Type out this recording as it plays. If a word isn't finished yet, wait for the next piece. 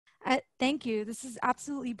Thank you. This is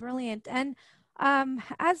absolutely brilliant. And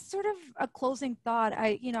as sort of a closing thought,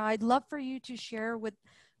 I'd love for you to share with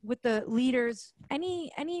the leaders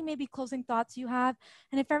any maybe closing thoughts you have.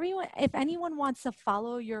 And if anyone wants to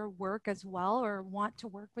follow your work as well or want to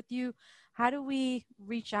work with you, how do we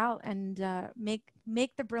reach out and make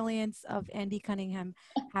the brilliance of Andy Cunningham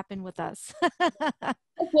happen with us?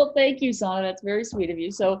 Well, thank you, Sana. That's very sweet of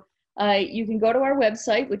you. So you can go to our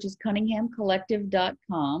website, which is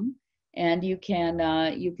cunninghamcollective.com, and you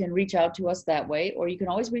can reach out to us that way, or you can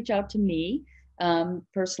always reach out to me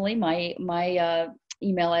personally. My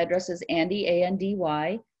email address is Andy Andy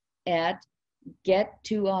at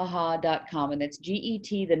get2aha.com, and that's GET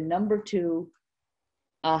the number two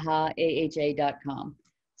aha.com.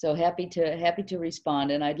 So happy to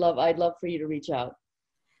respond, and I'd love for you to reach out.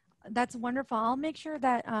 That's wonderful. I'll make sure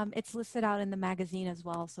that it's listed out in the magazine as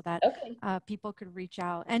well so that Okay. people could reach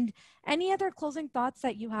out. And any other closing thoughts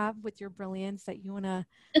that you have with your brilliance that you want to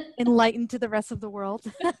enlighten to the rest of the world?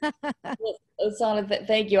 Well, Sana,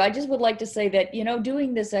 thank you. I just would like to say that,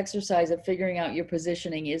 doing this exercise of figuring out your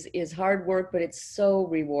positioning is hard work, but it's so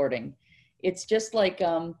rewarding. It's just like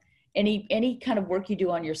any kind of work you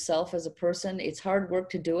do on yourself as a person. It's hard work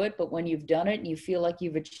to do it, but when you've done it and you feel like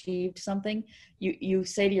you've achieved something, you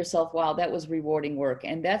say to yourself, "Wow, that was rewarding work."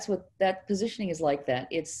 And that's what that positioning is like. That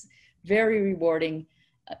it's very rewarding,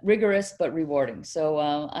 rigorous but rewarding. So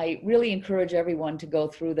I really encourage everyone to go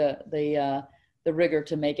through the rigor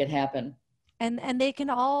to make it happen. And they can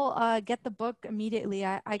all get the book immediately.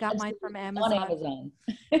 I got mine Absolutely. from On Amazon.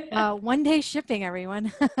 Amazon. 1 day shipping,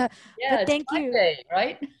 everyone. Yeah, But it's thank Prime you. Day,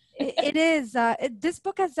 right? It is. This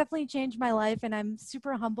book has definitely changed my life, and I'm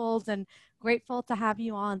super humbled and grateful to have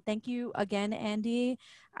you on. Thank you again, Andy.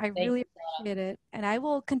 I Thank really you, Sana. appreciate it. And I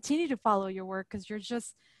will continue to follow your work because you're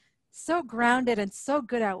just so grounded and so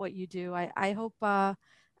good at what you do. I hope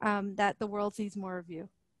that the world sees more of you.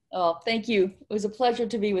 Oh, thank you. It was a pleasure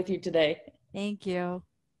to be with you today. Thank you.